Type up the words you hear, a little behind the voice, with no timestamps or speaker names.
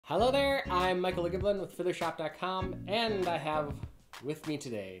Hello there, I'm Michael Ligoblin with Fiddlershop.com, and I have with me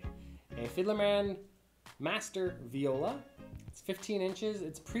today a Fiddlerman Master Viola. It's 15 inches,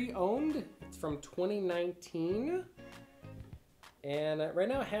 it's pre-owned, it's from 2019, and right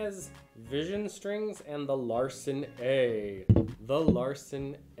now it has Vision strings and the Larsen A. The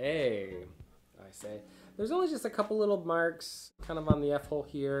Larsen A, I say. There's only just a couple little marks kind of on the F-hole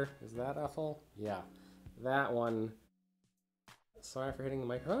here. Is that F-hole? Yeah, that one. Sorry for hitting the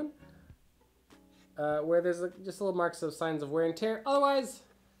microphone. Where there's just little marks of signs of wear and tear. Otherwise,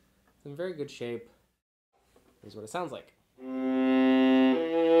 it's in very good shape. Here's what it sounds like.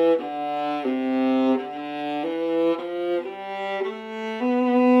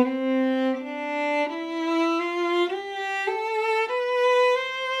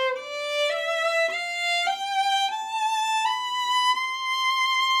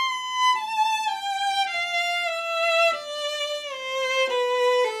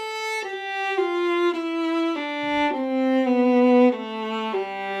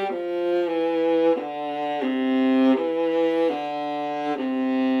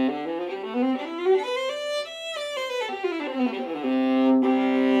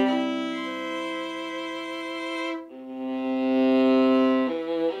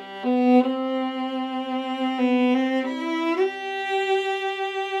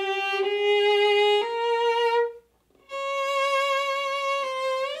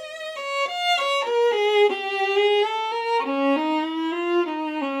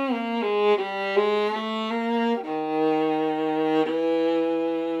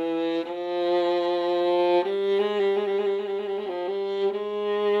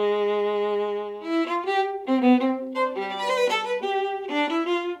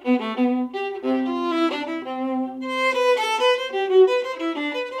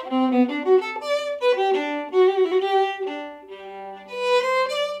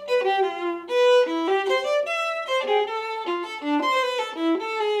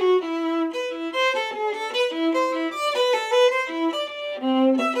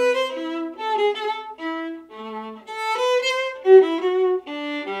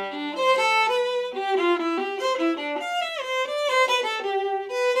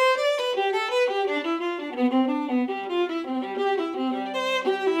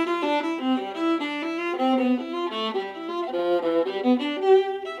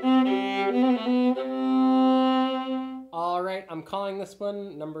 Alright, I'm calling this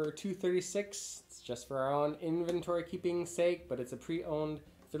one number 236. It's just for our own inventory keeping sake, but it's a pre-owned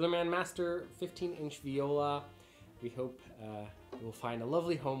Fiddlerman Master 15-inch viola. We hope you'll find a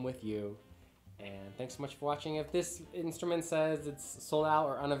lovely home with you. And thanks so much for watching. If this instrument says it's sold out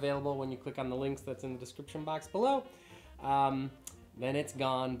or unavailable when you click on the links that's in the description box below, then it's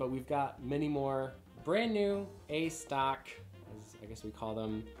gone. But we've got many more brand new A stock, as I guess we call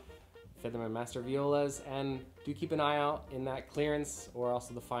them, Fiddlerman Master Violas, and do keep an eye out in that clearance or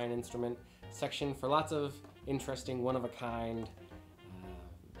also the fine instrument section for lots of interesting one-of-a-kind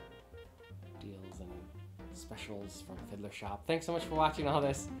deals and specials from Fiddlershop. Thanks so much for watching all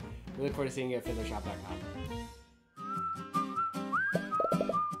this. We look forward to seeing you at Fiddlershop.com.